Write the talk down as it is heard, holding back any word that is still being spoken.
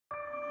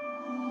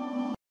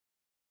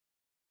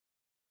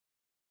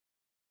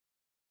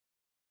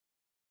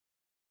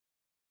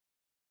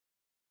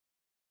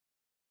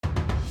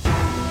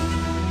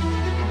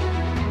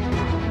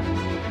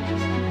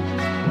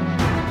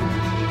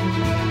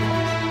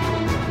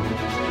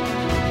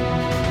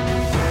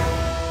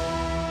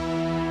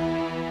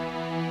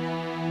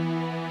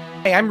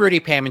Hey, I'm Rudy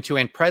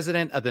Pamintuan,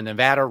 president of the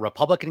Nevada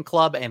Republican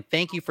Club, and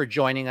thank you for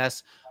joining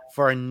us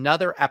for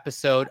another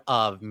episode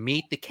of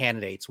Meet the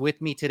Candidates.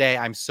 With me today,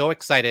 I'm so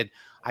excited.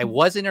 I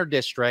was in her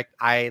district.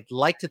 I'd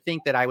like to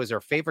think that I was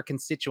her favorite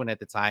constituent at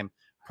the time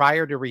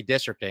prior to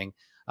redistricting,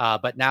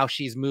 but now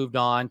she's moved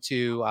on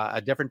to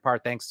a different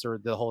part thanks to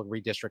the whole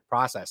redistrict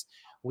process.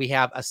 We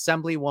have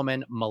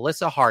Assemblywoman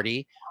Melissa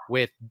Hardy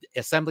with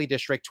Assembly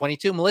District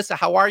 22. Melissa,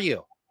 how are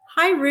you?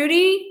 Hi,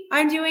 Rudy.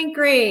 I'm doing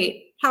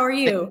great. How are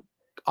you?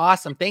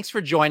 Awesome. Thanks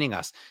for joining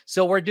us.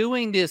 So we're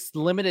doing this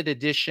limited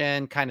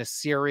edition kind of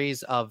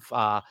series of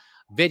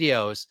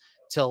videos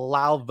to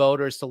allow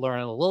voters to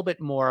learn a little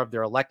bit more of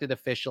their elected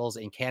officials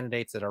and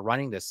candidates that are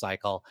running this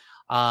cycle.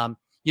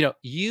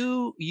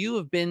 You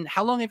have been,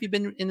 how long have you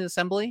been in the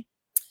assembly?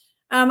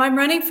 I'm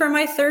running for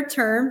my third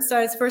term. So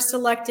I was first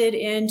elected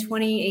in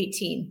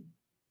 2018.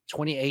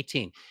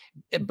 2018.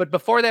 But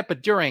before that,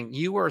 but during,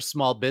 you were a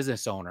small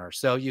business owner.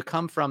 So you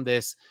come from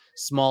this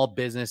small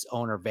business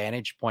owner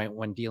vantage point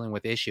when dealing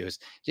with issues.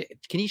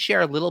 Can you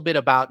share a little bit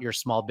about your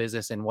small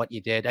business and what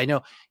you did? I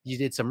know you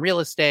did some real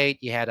estate.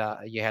 You had a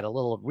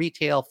little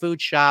retail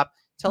food shop.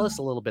 Tell us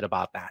a little bit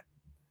about that.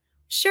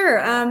 Sure.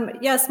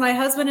 Yes, my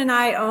husband and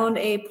I owned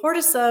a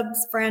Porta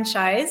Subs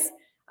franchise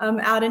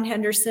out in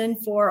Henderson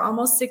for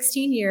almost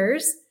 16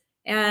 years.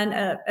 And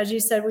as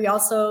you said, we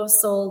also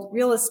sold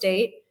real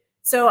estate.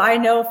 So I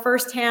know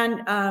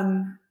firsthand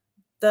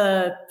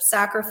the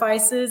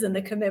sacrifices and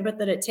the commitment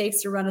that it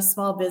takes to run a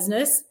small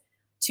business,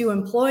 to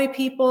employ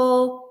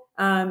people.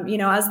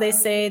 As they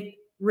say,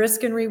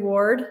 risk and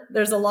reward.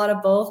 There's a lot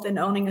of both in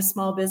owning a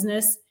small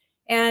business.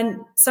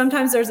 And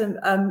sometimes there's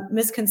a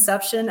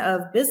misconception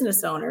of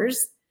business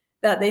owners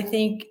that they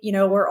think,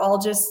 we're all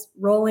just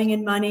rolling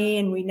in money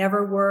and we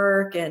never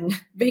work and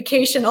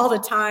vacation all the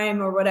time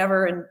or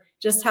whatever, and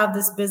just have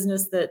this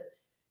business that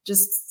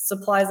just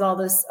supplies all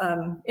this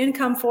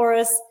income for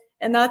us.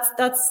 And that's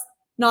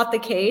not the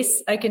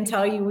case. I can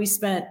tell you we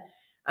spent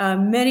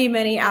many,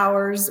 many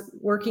hours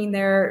working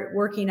there,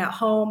 working at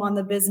home on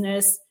the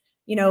business,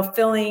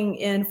 filling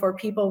in for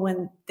people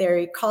when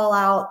they call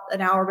out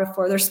an hour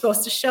before they're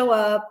supposed to show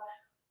up,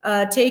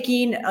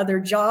 taking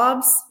other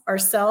jobs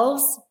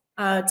ourselves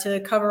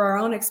to cover our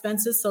own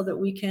expenses so that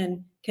we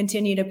can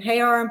continue to pay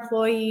our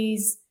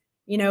employees.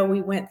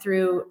 We went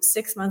through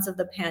 6 months of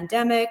the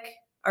pandemic.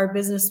 Our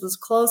business was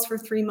closed for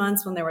 3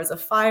 months when there was a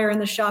fire in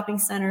the shopping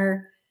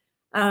center.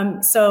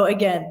 So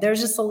again, there's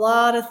just a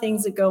lot of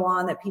things that go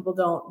on that people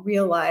don't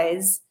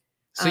realize.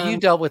 So you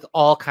dealt with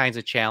all kinds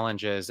of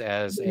challenges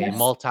as Yes. a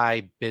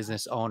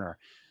multi-business owner.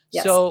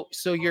 Yes.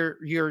 So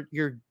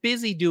you're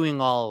busy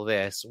doing all of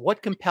this.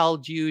 What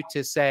compelled you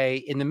to say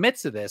in the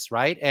midst of this,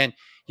 right? And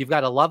you've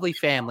got a lovely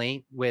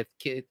family with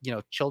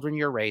children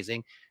you're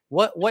raising.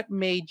 What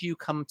made you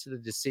come to the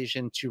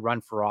decision to run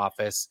for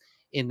office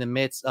in the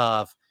midst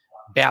of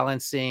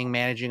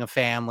managing a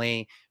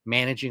family,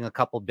 managing a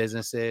couple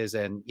businesses,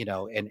 and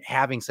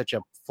having such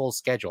a full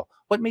schedule?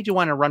 What made you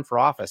want to run for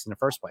office in the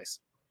first place?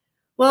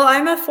 Well,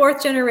 I'm a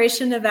fourth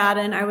generation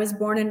Nevadan. I was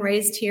born and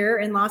raised here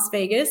in Las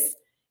Vegas,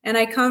 and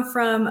I come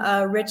from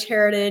a rich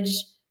heritage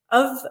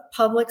of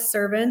public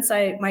servants.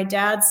 My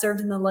dad served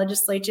in the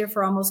legislature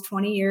for almost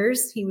 20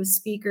 years. He was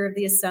Speaker of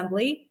the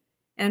Assembly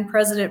and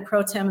President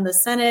Pro Tem of the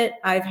Senate.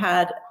 I've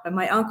had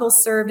my uncle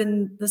served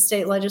in the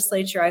state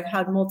legislature. I've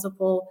had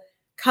multiple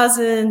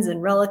cousins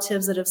and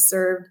relatives that have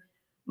served.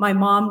 My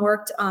mom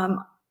worked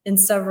in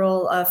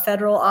several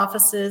federal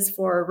offices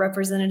for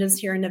representatives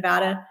here in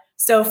Nevada.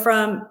 So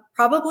from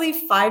probably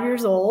 5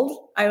 years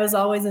old, I was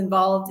always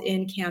involved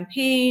in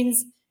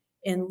campaigns,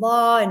 in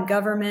law and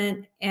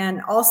government,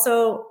 and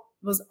also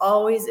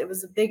it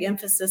was a big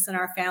emphasis in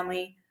our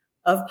family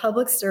of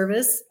public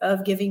service,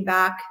 of giving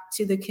back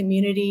to the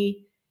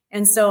community.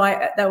 And so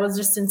that was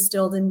just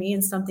instilled in me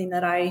and something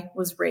that I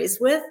was raised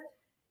with.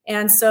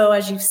 And so,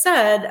 as you've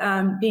said,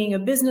 being a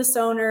business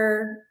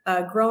owner,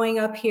 growing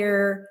up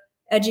here,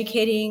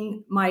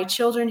 educating my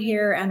children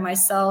here and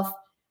myself,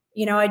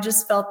 I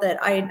just felt that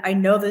I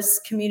know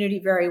this community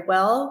very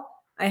well.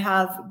 I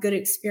have good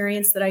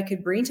experience that I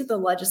could bring to the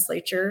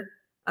legislature,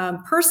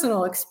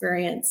 personal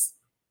experience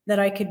that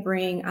I could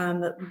bring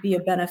that would be a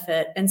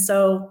benefit. And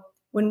so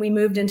when we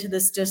moved into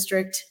this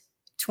District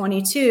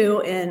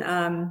 22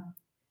 in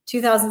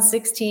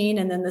 2016,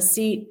 and then the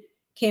seat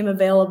came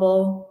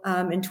available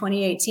in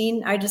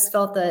 2018, I just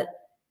felt that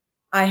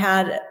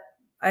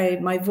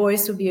my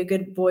voice would be a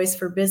good voice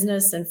for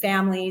business and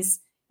families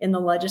in the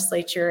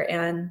legislature,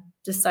 and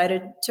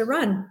decided to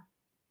run.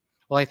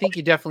 Well, I think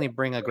you definitely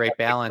bring a great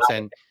balance.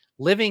 And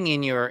living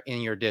in your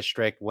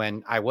district,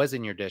 when I was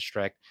in your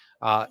district,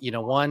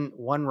 one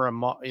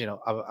remark,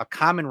 a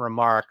common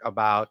remark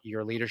about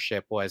your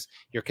leadership was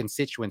your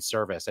constituent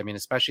service. I mean,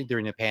 especially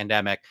during the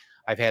pandemic,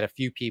 I've had a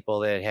few people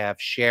that have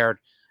shared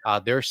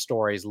their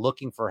stories,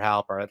 looking for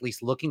help, or at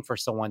least looking for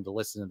someone to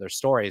listen to their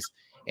stories,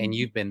 and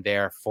you've been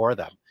there for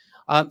them.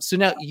 So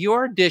now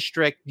your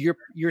district,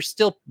 you're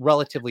still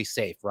relatively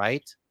safe,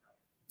 right?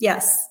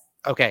 Yes.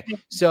 Okay.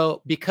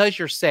 So because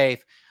you're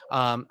safe,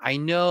 I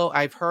know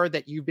I've heard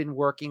that you've been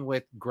working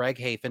with Greg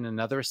Hafen,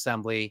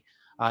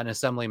 an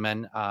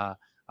assemblyman,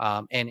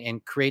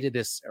 and created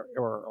this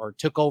or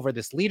took over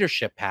this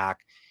leadership pack.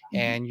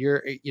 And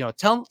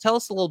tell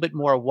us a little bit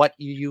more what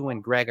you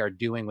and Greg are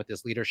doing with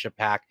this leadership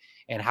pack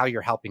and how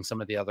you're helping some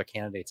of the other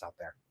candidates out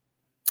there.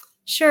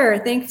 Sure.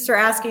 Thanks for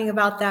asking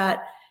about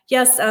that.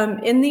 Yes,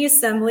 in the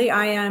Assembly,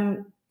 I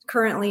am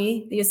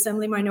currently the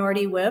Assembly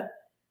Minority Whip.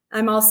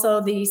 I'm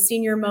also the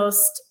senior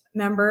most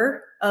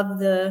member of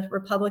the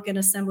Republican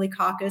Assembly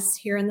Caucus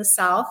here in the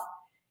South.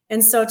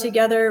 And so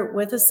together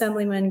with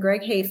Assemblyman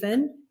Greg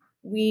Hafen,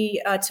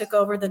 we took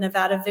over the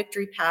Nevada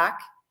Victory PAC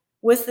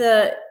with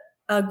a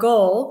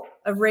goal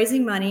of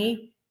raising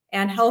money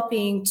and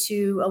helping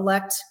to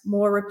elect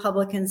more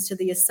Republicans to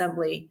the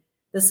Assembly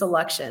this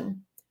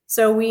election.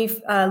 So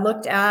we've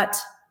looked at,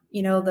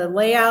 the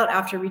layout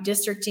after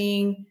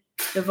redistricting,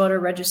 the voter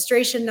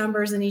registration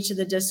numbers in each of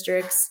the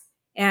districts,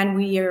 and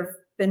we have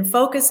been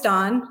focused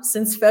on,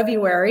 since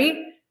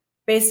February,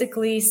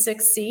 basically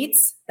 6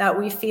 seats that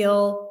we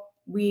feel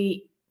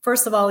we,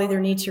 first of all, either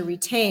need to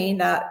retain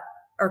that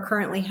are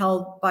currently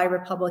held by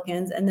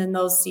Republicans, and then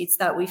those seats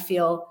that we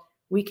feel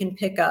we can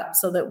pick up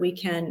so that we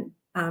can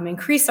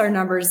increase our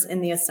numbers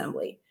in the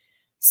Assembly.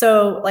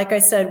 So, like I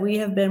said, we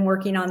have been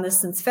working on this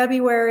since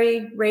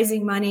February,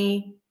 raising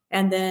money,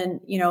 and then,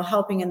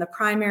 helping in the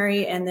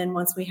primary. And then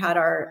once we had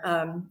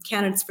our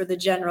candidates for the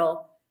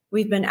general,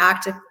 we've been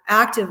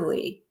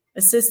actively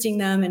assisting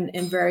them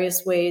in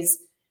various ways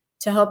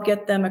to help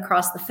get them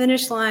across the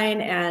finish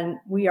line. And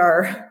we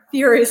are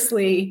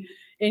furiously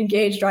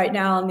engaged right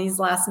now in these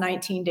last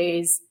 19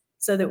 days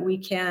so that we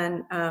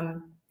can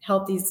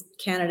help these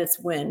candidates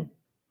win.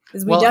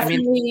 Because we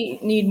definitely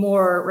need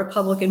more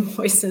Republican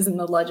voices in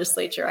the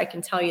legislature. I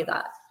can tell you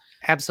that.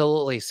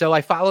 Absolutely. So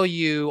I follow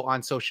you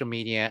on social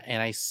media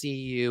and I see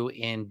you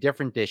in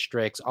different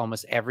districts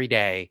almost every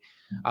day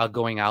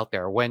going out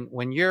there.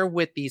 When you're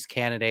with these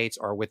candidates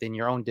or within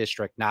your own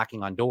district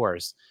knocking on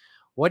doors,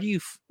 what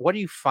are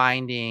you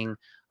finding?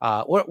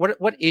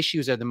 What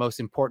issues are the most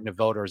important to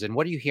voters, and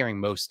what are you hearing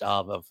most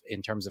of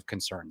in terms of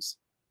concerns?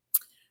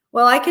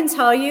 Well, I can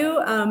tell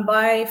you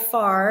by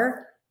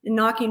far,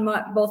 knocking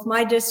both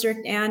my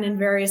district and in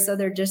various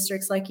other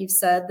districts, like you've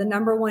said, the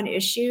number one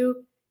issue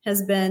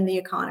has been the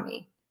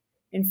economy.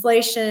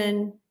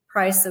 Inflation,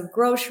 price of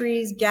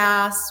groceries,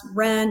 gas,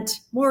 rent,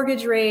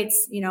 mortgage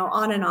rates,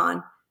 on and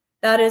on.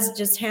 That is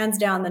just hands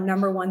down the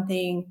number one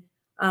thing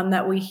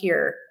that we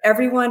hear.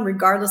 Everyone,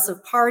 regardless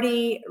of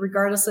party,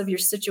 regardless of your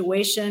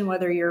situation,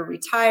 whether you're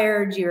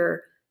retired,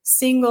 you're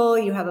single,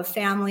 you have a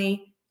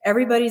family,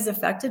 everybody's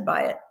affected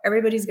by it.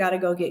 Everybody's got to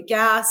go get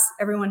gas.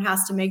 Everyone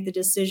has to make the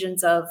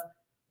decisions of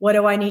what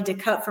do I need to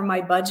cut from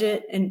my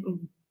budget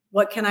and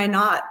what can I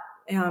not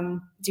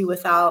do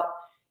without.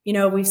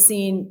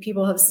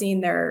 People have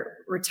seen their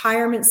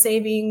retirement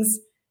savings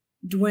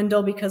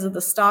dwindle because of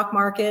the stock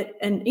market.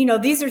 And,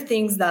 these are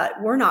things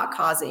that we're not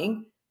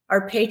causing.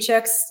 Our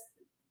paychecks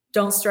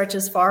don't stretch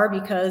as far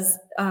because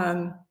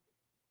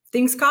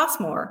things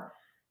cost more.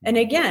 And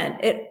again,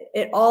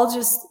 it all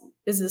just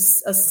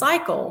is a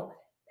cycle.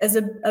 As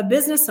a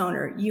business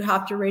owner, you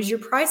have to raise your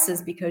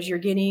prices because you're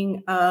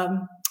getting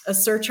a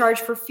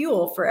surcharge for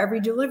fuel for every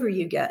delivery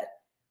you get.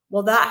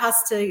 Well, that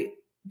has to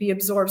be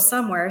absorbed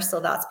somewhere, so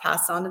that's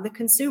passed on to the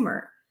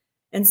consumer.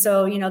 And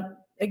so,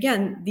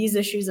 again, these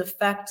issues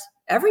affect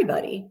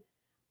everybody.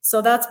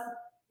 So that's,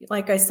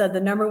 like I said, the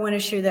number one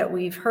issue that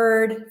we've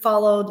heard,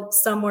 followed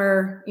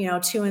somewhere,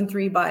 2 and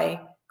 3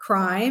 by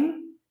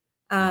crime,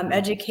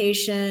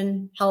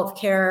 education,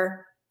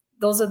 healthcare.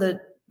 Those are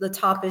the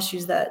top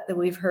issues that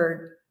we've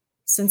heard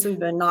since we've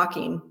been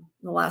knocking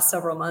the last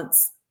several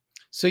months.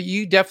 So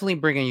you definitely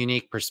bring a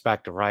unique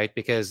perspective, right?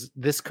 Because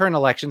this current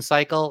election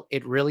cycle,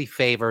 it really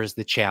favors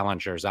the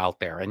challengers out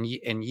there. And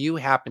you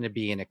happen to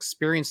be an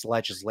experienced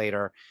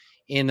legislator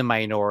in the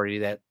minority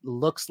that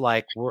looks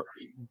like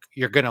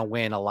you're going to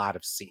win a lot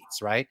of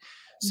seats, right?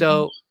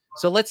 So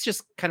let's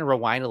just kind of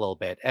rewind a little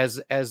bit.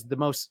 As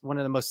one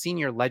of the most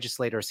senior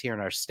legislators here in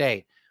our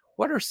state,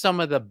 what are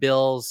some of the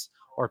bills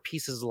or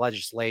pieces of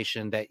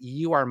legislation that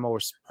you are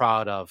most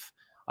proud of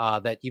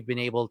that you've been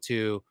able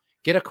to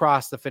get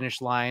across the finish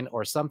line,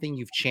 or something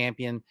you've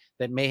championed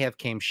that may have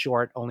came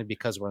short only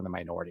because we're in the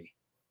minority?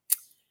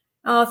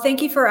 Oh,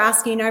 thank you for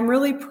asking. I'm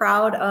really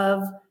proud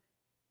of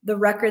the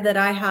record that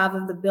I have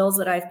of the bills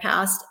that I've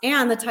passed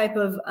and the type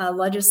of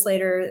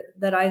legislator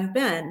that I've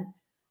been.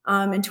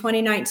 In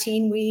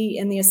 2019, we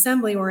in the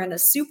Assembly were in a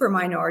super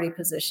minority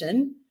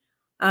position.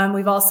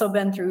 We've also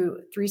been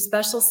through 3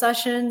 special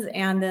sessions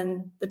and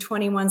then the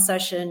 21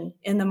 session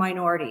in the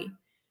minority.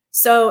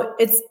 So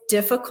it's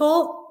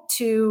difficult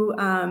to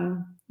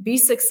be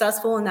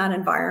successful in that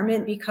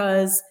environment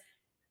because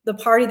the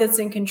party that's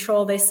in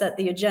control, they set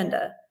the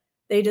agenda.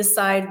 They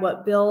decide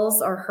what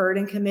bills are heard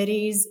in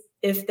committees,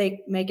 if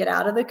they make it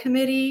out of the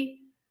committee,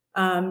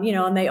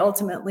 and they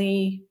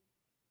ultimately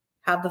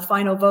have the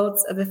final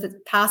votes of if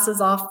it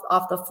passes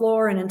off the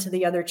floor and into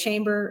the other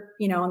chamber,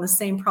 in the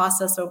same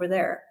process over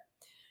there.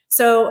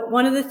 So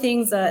one of the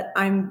things that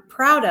I'm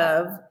proud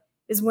of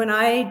is when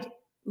I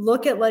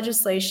look at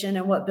legislation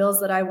and what bills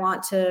that I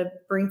want to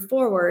bring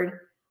forward,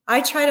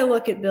 I try to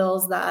look at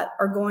bills that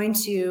are going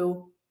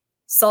to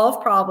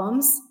solve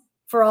problems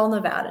for all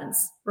Nevadans,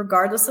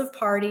 regardless of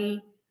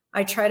party.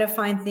 I try to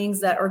find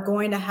things that are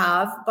going to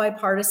have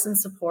bipartisan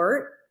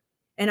support.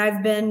 And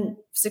I've been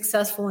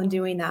successful in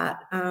doing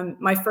that.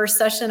 My first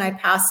session, I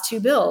passed 2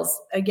 bills,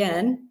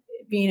 again,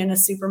 being in a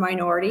super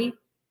minority.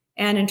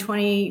 And in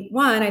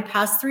 21, I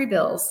passed 3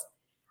 bills.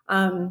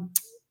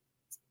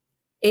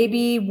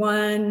 AB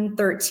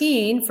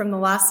 113 from the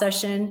last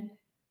session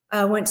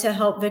went to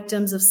help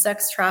victims of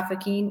sex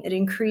trafficking. It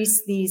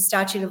increased the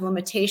statute of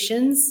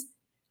limitations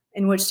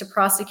in which to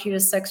prosecute a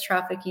sex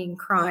trafficking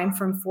crime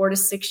from 4 to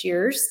 6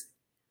 years.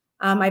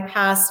 I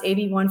passed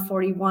AB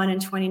 141 in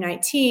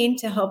 2019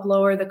 to help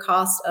lower the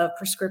cost of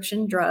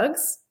prescription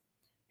drugs.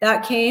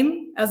 That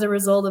came as a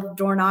result of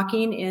door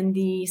knocking in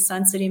the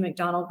Sun City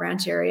McDonald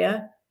Ranch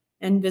area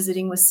and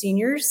visiting with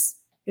seniors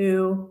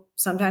who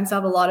sometimes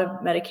have a lot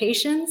of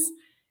medications.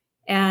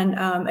 And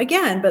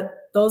again,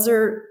 but those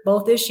are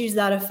both issues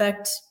that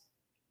affect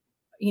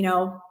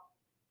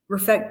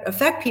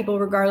people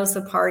regardless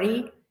of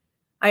party.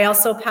 I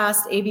also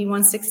passed AB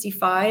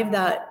 165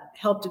 that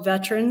helped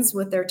veterans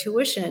with their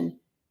tuition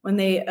when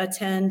they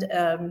attend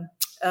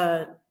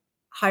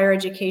higher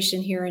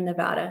education here in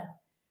Nevada.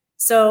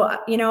 So,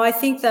 I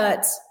think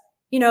that,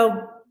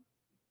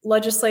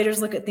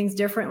 legislators look at things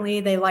differently.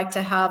 They like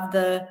to have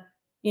the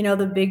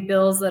big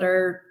bills that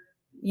are,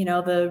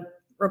 the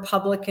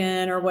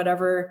Republican or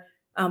whatever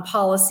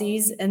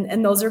policies,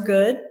 and those are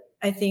good.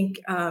 I think,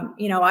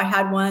 I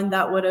had one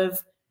that would have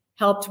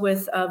helped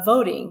with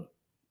voting,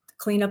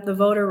 clean up the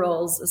voter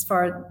rolls as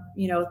far as,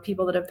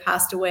 people that have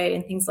passed away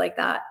and things like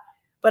that.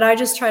 But I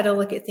just try to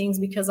look at things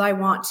because I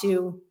want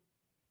to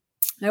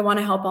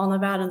help all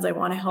Nevadans. I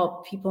want to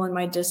help people in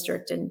my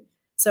district. And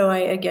so I,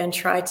 again,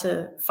 try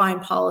to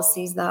find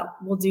policies that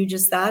will do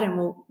just that,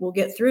 and we'll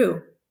get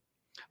through.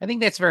 I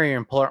think that's very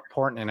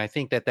important. And I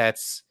think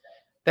that's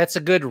a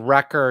good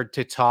record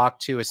to talk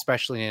to,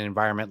 especially in an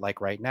environment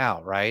like right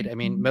now, right? I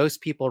mean,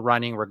 most people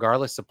running,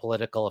 regardless of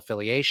political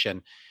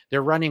affiliation,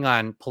 they're running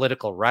on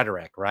political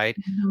rhetoric, right?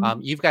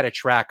 You've got a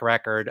track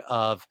record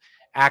of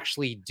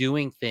actually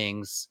doing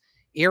things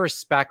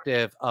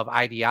irrespective of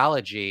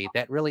ideology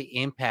that really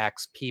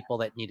impacts people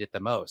that need it the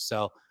most.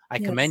 So I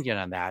commend you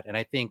on that. And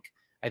I think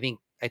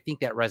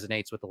that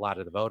resonates with a lot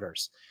of the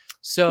voters.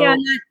 So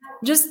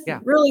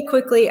really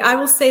quickly, I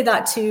will say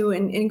that too,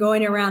 in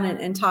going around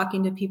and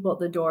talking to people at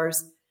the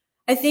doors.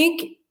 I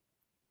think,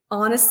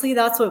 honestly,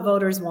 that's what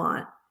voters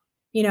want.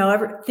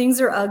 Things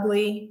are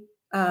ugly.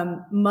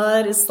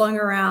 Mud is slung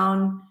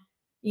around,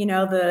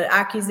 the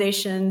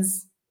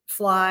accusations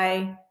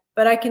fly.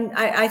 But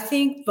I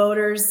think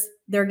voters,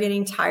 they're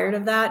getting tired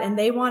of that. And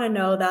they want to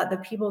know that the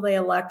people they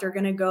elect are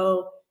going to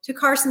go to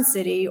Carson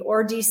City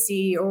or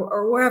DC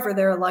or wherever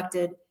they're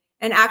elected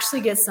and actually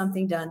get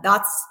something done.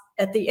 That's,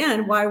 at the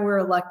end, why we're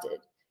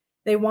elected.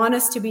 They want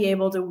us to be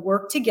able to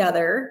work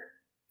together,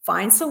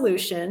 find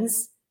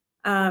solutions,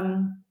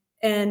 and,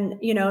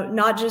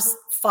 not just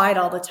fight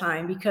all the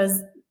time,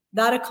 because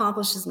that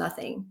accomplishes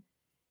nothing.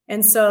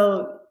 And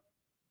so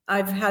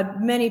I've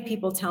had many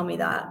people tell me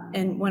that.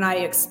 And when I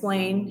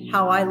explain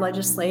how I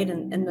legislate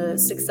and the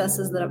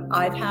successes that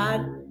I've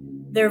had,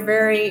 they're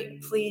very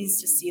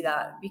pleased to see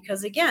that,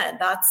 because again,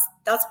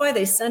 that's why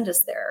they send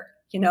us there,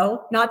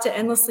 not to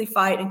endlessly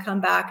fight and come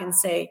back and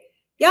say,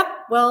 yep,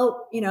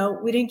 well,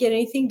 we didn't get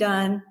anything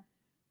done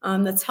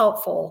that's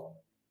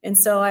helpful. And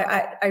so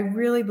I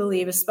really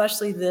believe,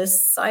 especially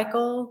this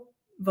cycle,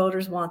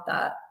 voters want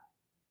that.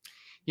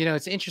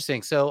 It's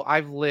interesting. So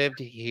I've lived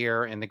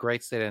here in the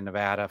great state of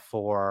Nevada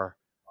for,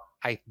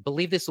 I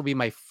believe this will be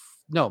my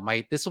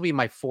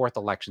 4th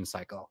election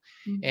cycle.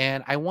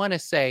 And I want to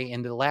say,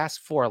 in the last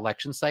 4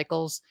 election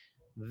cycles,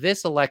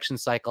 this election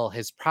cycle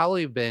has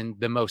probably been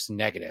the most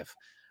negative.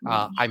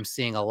 I'm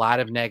seeing a lot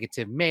of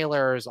negative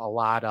mailers,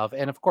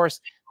 and of course,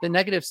 the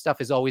negative stuff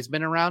has always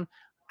been around.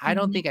 I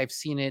don't think I've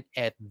seen it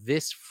at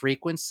this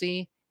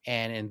frequency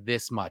and in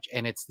this much.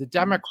 And it's the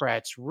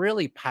Democrats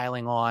really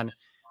piling on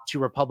to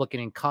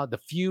the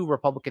few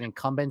Republican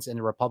incumbents and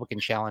the Republican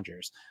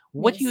challengers.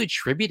 What do you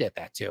attribute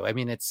that to? I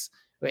mean,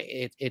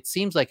 it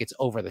seems like it's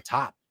over the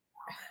top.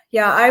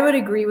 Yeah, I would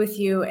agree with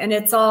you. And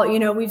it's all,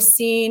 we've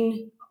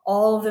seen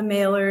all of the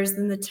mailers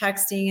and the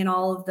texting and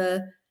all of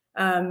the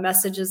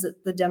messages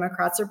that the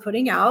Democrats are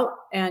putting out.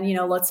 And,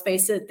 let's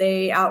face it,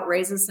 they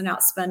outraise us and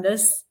outspend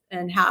us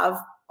and have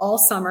all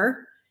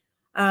summer.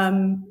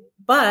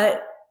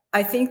 But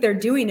I think they're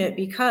doing it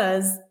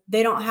because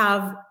they don't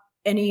have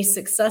any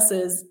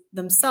successes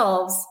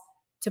themselves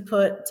to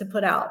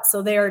put out.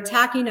 So they are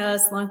attacking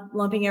us,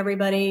 lumping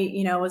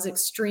everybody, as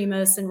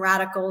extremists and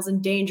radicals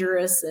and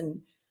dangerous, and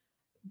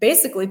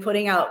basically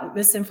putting out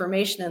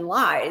misinformation and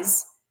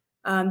lies.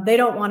 They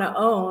don't want to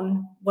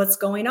own what's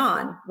going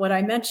on, what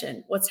I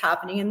mentioned, what's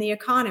happening in the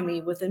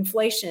economy with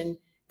inflation.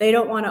 They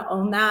don't want to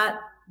own that.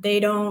 They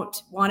don't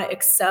want to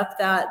accept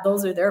that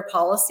those are their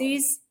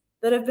policies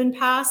that have been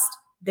passed.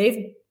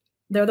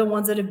 They're the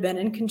ones that have been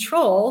in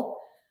control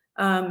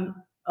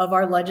of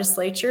our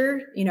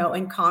legislature,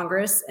 in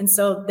Congress. And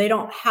so they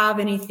don't have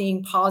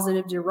anything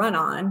positive to run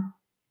on,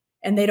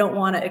 and they don't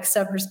want to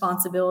accept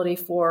responsibility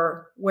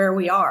for where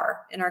we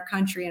are in our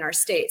country and our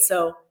state.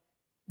 So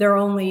they're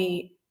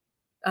only,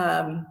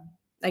 I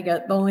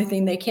guess the only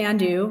thing they can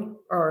do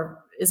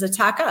is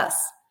attack us.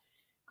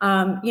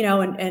 And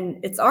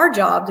it's our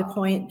job to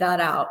point that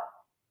out.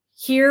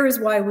 Here is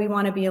why we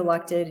want to be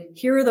elected.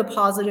 Here are the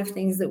positive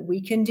things that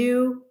we can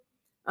do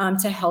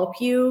to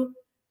help you,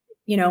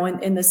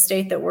 in the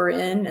state that we're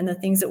in and the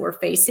things that we're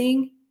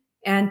facing,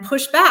 and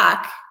push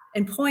back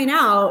and point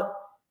out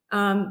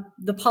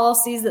the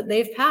policies that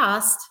they've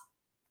passed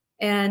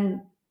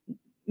and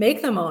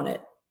make them own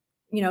it.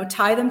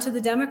 Tie them to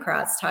the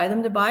Democrats, tie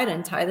them to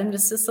Biden, tie them to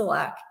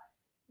Sisolak.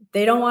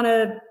 They don't want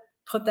to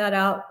put that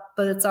out,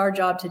 but it's our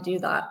job to do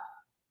that.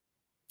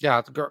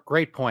 Yeah,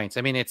 great points.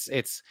 I mean, it's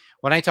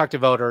when I talk to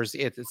voters,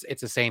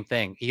 it's the same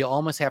thing. You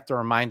almost have to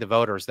remind the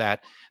voters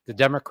that the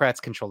Democrats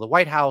control the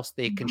White House.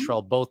 They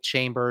control both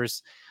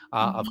chambers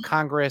of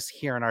Congress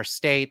here in our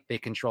state. They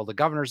control the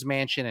governor's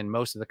mansion and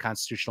most of the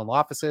constitutional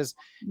offices,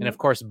 and of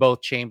course,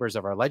 both chambers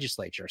of our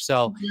legislature.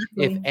 So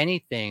if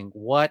anything,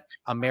 what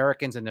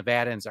Americans and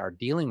Nevadans are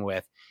dealing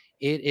with,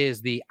 it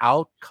is the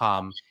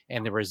outcome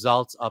and the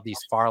results of these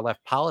far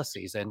left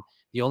policies. And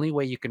the only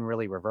way you can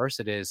really reverse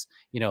it is,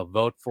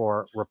 vote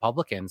for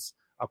Republicans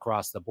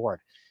across the board.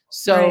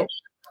 So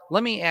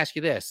let me ask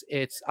you this.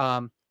 It's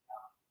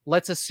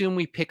let's assume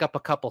we pick up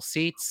a couple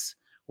seats.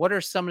 What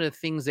are some of the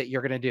things that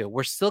you're going to do?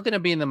 We're still going to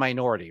be in the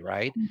minority,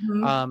 right?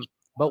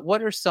 But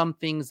what are some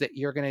things that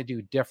you're going to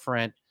do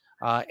different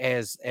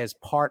as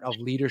part of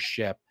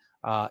leadership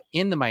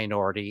in the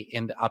minority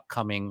in the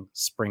upcoming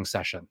spring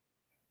session?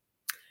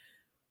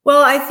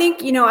 Well, I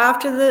think,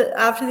 after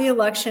the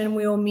election,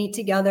 we will meet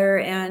together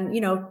and,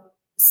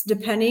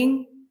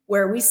 depending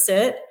where we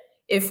sit,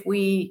 if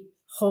we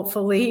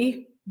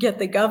hopefully get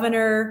the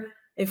governor,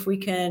 if we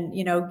can,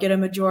 get a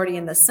majority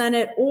in the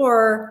Senate,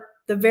 or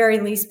the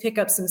very least pick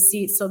up some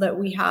seats so that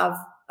we have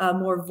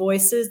more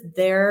voices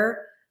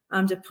there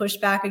to push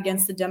back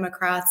against the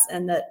Democrats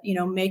and that,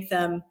 make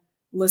them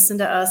listen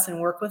to us and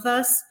work with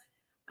us.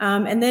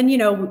 And then,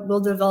 we'll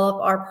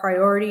develop our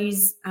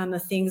priorities, the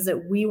things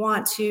that we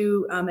want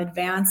to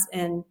advance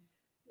and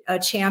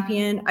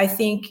champion. I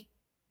think,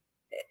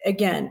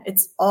 again,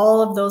 it's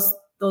all of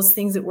those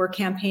things that we're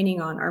campaigning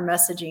on, our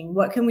messaging.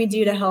 What can we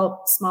do to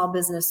help small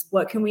business?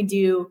 What can we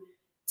do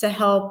to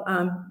help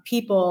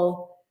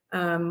people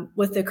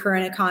with the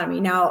current economy?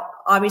 Now,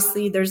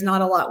 obviously, there's not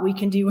a lot we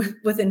can do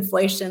with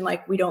inflation.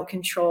 Like, we don't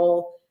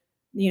control,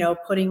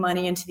 putting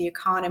money into the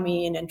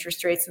economy and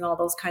interest rates and all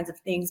those kinds of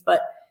things.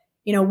 But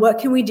what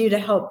can we do to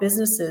help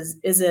businesses?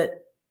 Is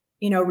it,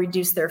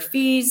 reduce their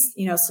fees,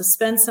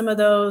 suspend some of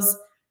those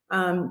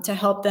to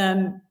help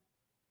them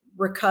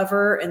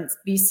recover and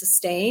be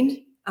sustained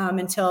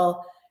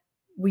until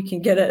we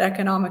can get an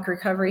economic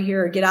recovery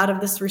here or get out of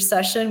this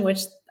recession,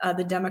 which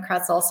the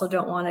Democrats also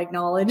don't want to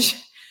acknowledge.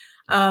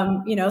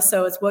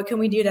 So it's what can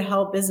we do to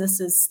help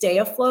businesses stay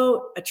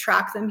afloat,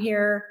 attract them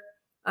here?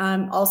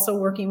 Also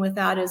working with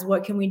that is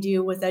what can we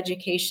do with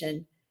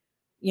education?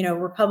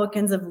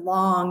 Republicans have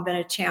long been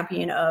a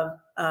champion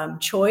of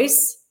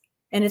choice,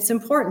 and it's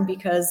important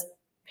because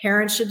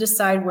parents should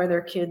decide where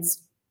their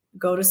kids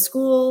go to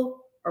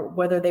school or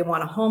whether they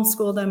want to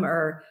homeschool them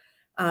or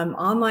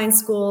online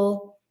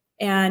school.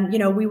 And,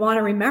 we want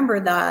to remember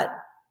that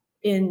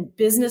in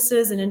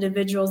businesses and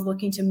individuals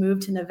looking to move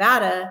to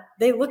Nevada,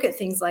 they look at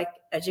things like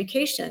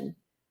education.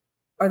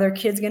 Are their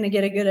kids going to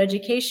get a good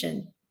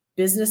education?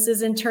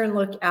 Businesses in turn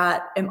look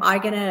at, am I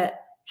going to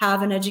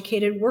have an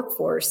educated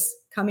workforce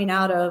coming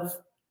out of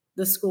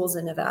the schools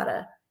in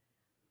Nevada?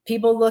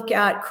 People look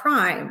at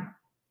crime.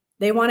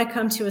 They want to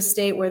come to a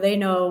state where they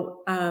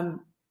know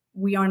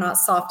we are not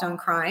soft on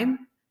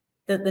crime,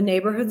 that the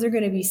neighborhoods are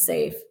going to be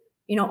safe.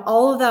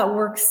 All of that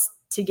works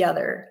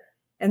together.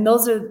 And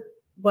those are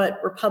what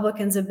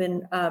Republicans have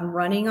been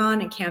running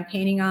on and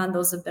campaigning on.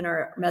 Those have been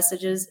our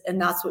messages.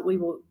 And that's what we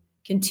will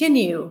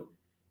continue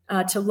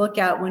to look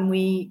at when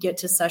we get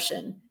to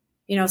session.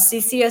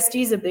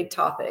 CCSD is a big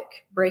topic,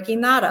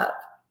 breaking that up.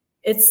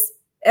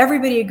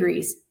 Everybody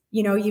agrees.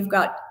 You've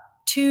got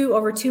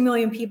over 2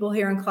 million people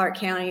here in Clark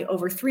County,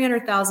 over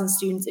 300,000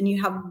 students, and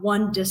you have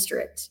one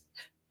district.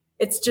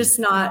 It's just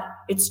not,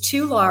 it's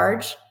too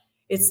large,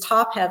 it's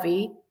top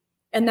heavy,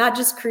 and that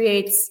just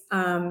creates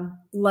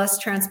less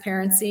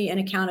transparency and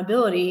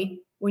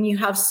accountability when you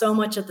have so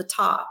much at the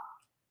top.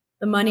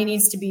 The money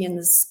needs to be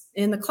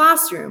in the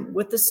classroom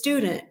with the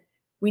student.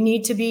 We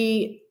need to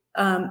be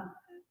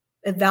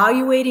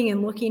evaluating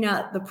and looking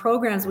at the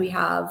programs we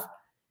have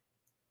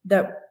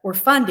that we're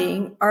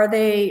funding. Are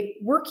they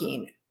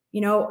working?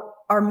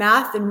 Our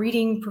math and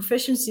reading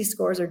proficiency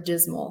scores are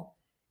dismal,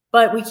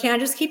 but we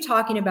can't just keep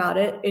talking about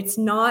it. It's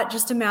not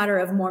just a matter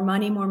of more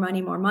money, more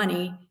money, more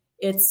money.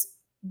 It's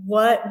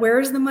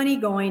where's the money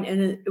going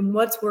and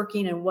what's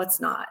working and what's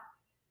not.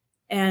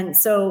 And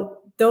so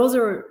those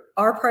are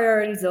our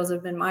priorities. Those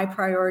have been my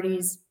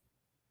priorities.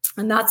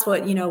 And that's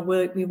what,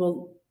 we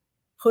will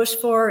push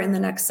for in the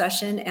next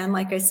session. And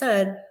like I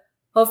said,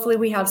 hopefully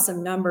we have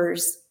some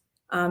numbers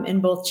in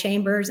both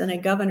chambers and a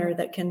governor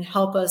that can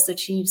help us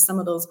achieve some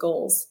of those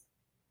goals.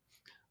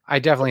 I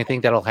definitely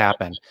think that'll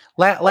happen.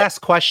 Last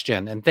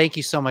question, and thank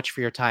you so much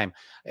for your time.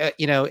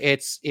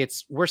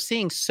 We're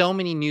seeing so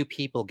many new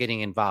people getting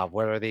involved,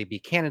 whether they be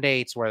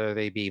candidates, whether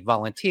they be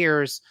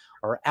volunteers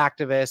or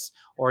activists,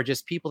 or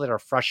just people that are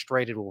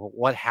frustrated with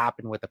what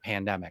happened with the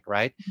pandemic,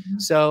 right? Mm-hmm.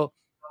 So,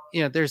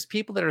 there's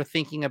people that are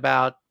thinking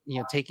about,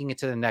 taking it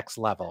to the next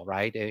level,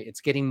 right?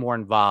 It's getting more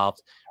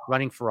involved,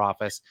 running for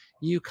office.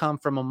 You come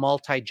from a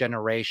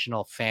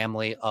multi-generational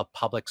family of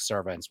public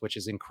servants, which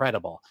is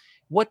incredible.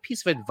 What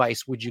piece of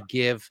advice would you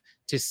give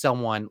to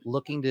someone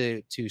looking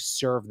to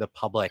serve the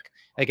public?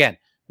 Again,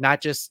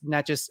 not just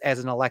as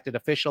an elected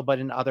official, but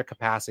in other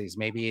capacities.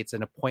 Maybe it's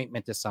an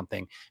appointment to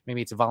something.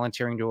 Maybe it's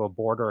volunteering to a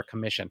board or a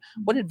commission.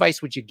 What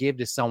advice would you give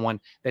to someone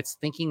that's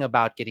thinking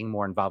about getting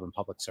more involved in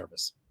public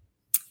service?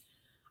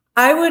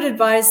 I would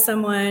advise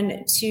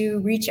someone to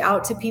reach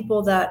out to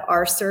people that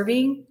are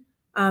serving,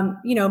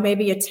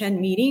 maybe attend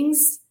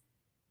meetings,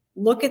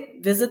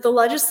 visit the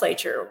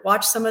legislature,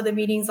 watch some of the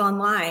meetings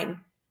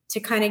online to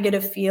kind of get a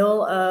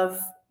feel of,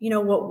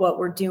 what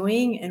we're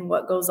doing and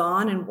what goes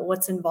on and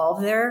what's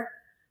involved there.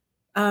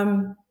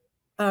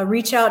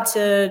 Reach out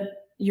to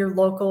your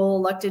local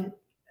elected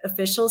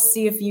officials,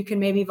 see if you can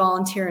maybe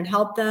volunteer and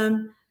help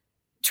them.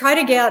 Try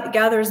to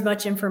gather as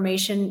much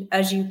information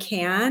as you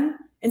can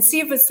and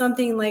see if it's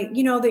something like,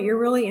 that you're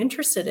really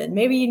interested in.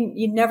 Maybe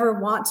you never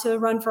want to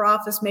run for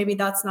office. Maybe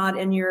that's not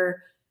in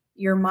your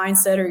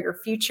mindset or your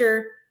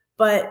future,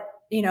 but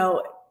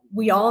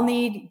we all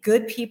need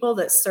good people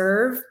that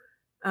serve,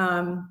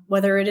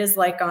 whether it is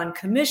like on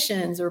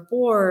commissions or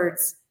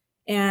boards.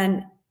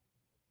 And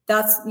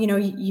that's,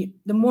 the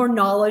more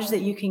knowledge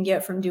that you can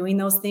get from doing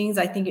those things,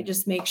 I think it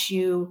just makes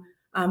you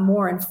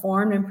more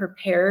informed and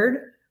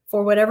prepared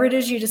for whatever it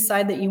is you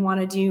decide that you want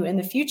to do in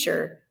the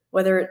future,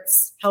 whether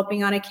it's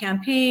helping on a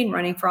campaign,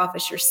 running for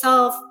office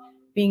yourself,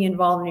 being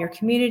involved in your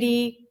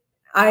community.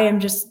 I am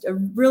just a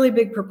really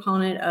big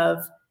proponent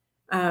of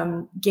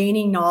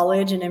gaining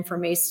knowledge and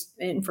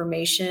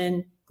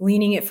information,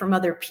 gleaning it from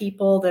other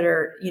people that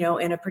are,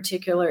 in a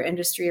particular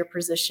industry or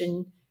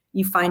position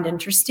you find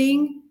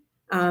interesting.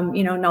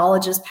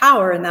 Knowledge is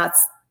power. And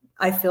that's,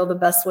 I feel, the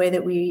best way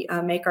that we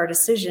make our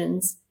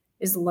decisions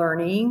is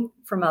learning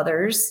from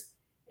others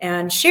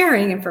and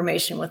sharing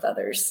information with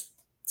others.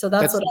 So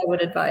that's what I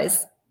would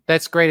advise.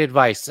 That's great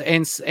advice.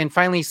 And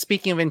finally,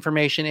 speaking of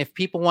information, if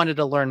people wanted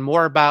to learn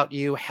more about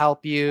you,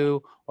 help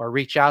you, or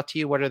reach out to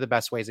you, what are the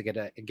best ways to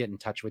get in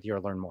touch with you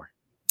or learn more?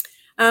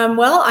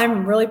 Well,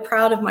 I'm really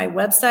proud of my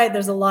website.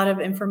 There's a lot of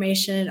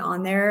information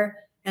on there,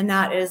 and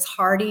that is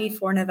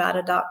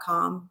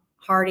hardy4nevada.com.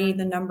 Hardy,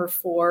 the number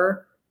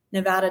 4,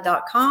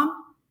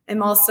 Nevada.com.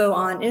 I'm also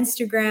on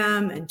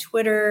Instagram and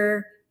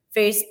Twitter,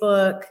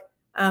 Facebook.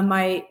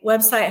 My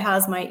website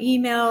has my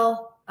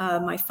email,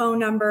 my phone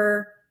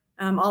number,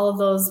 all of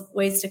those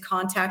ways to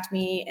contact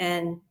me.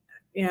 And,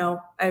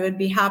 I would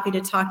be happy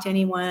to talk to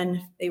anyone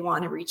if they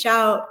want to reach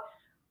out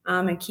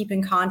and keep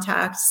in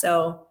contact.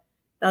 So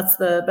that's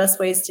the best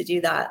ways to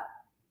do that.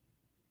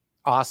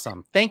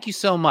 Awesome. Thank you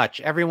so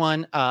much,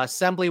 everyone.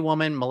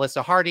 Assemblywoman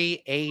Melissa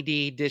Hardy,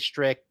 AD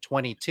District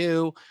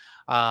 22,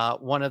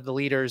 one of the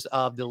leaders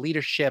of the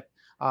Leadership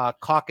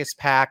Caucus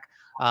PAC.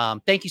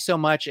 Thank you so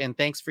much, and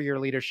thanks for your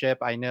leadership.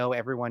 I know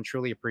everyone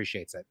truly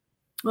appreciates it.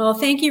 Well,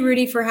 thank you,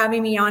 Rudy, for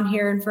having me on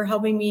here and for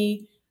helping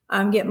me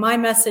get my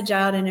message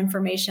out and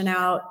information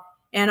out.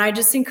 And I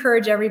just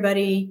encourage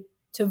everybody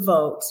to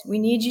vote. We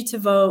need you to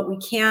vote. We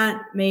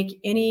can't make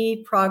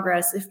any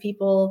progress if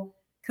people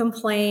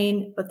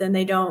complain, but then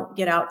they don't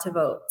get out to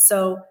vote.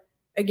 So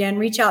again,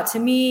 reach out to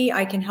me.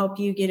 I can help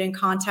you get in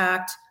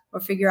contact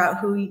or figure out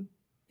who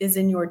is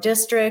in your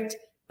district,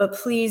 but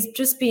please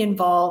just be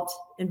involved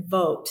and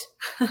vote.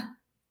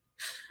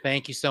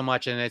 Thank you so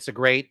much. And it's a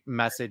great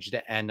message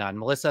to end on.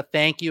 Melissa,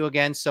 thank you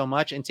again so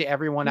much. And to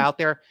everyone out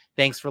there,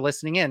 thanks for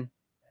listening in.